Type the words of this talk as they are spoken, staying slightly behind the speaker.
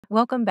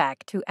Welcome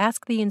back to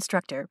Ask the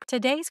Instructor.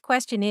 Today's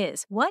question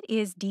is, what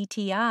is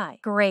DTI?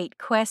 Great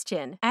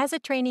question. As a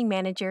training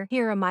manager,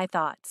 here are my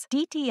thoughts.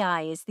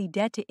 DTI is the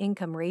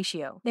debt-to-income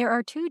ratio. There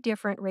are two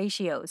different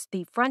ratios,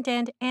 the front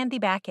end and the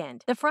back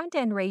end. The front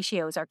end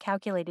ratios are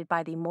calculated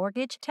by the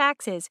mortgage,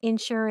 taxes,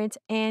 insurance,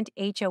 and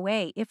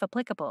HOA, if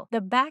applicable.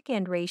 The back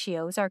end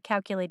ratios are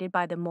calculated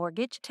by the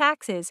mortgage,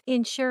 taxes,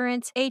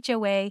 insurance,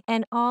 HOA,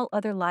 and all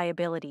other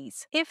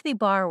liabilities. If the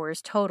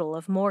borrower's total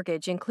of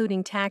mortgage,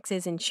 including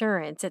taxes,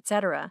 insurance,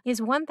 etc.,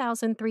 is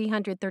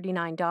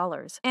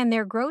 $1,339, and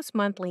their gross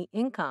monthly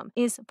income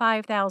is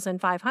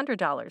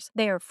 $5,500,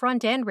 their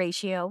front-end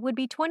ratio would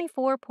be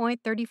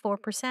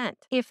 24.34%.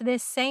 If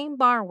this same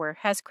borrower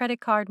has credit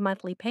card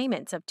monthly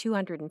payments of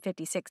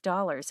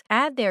 $256,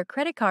 add their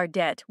credit card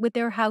debt with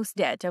their house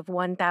debt of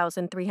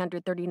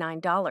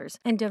 $1,339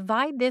 and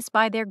divide this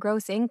by their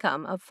gross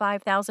income of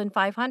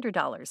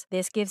 $5,500.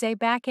 This gives a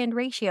back-end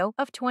ratio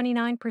of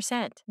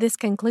 29%. This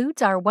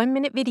concludes our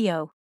 1-minute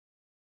video.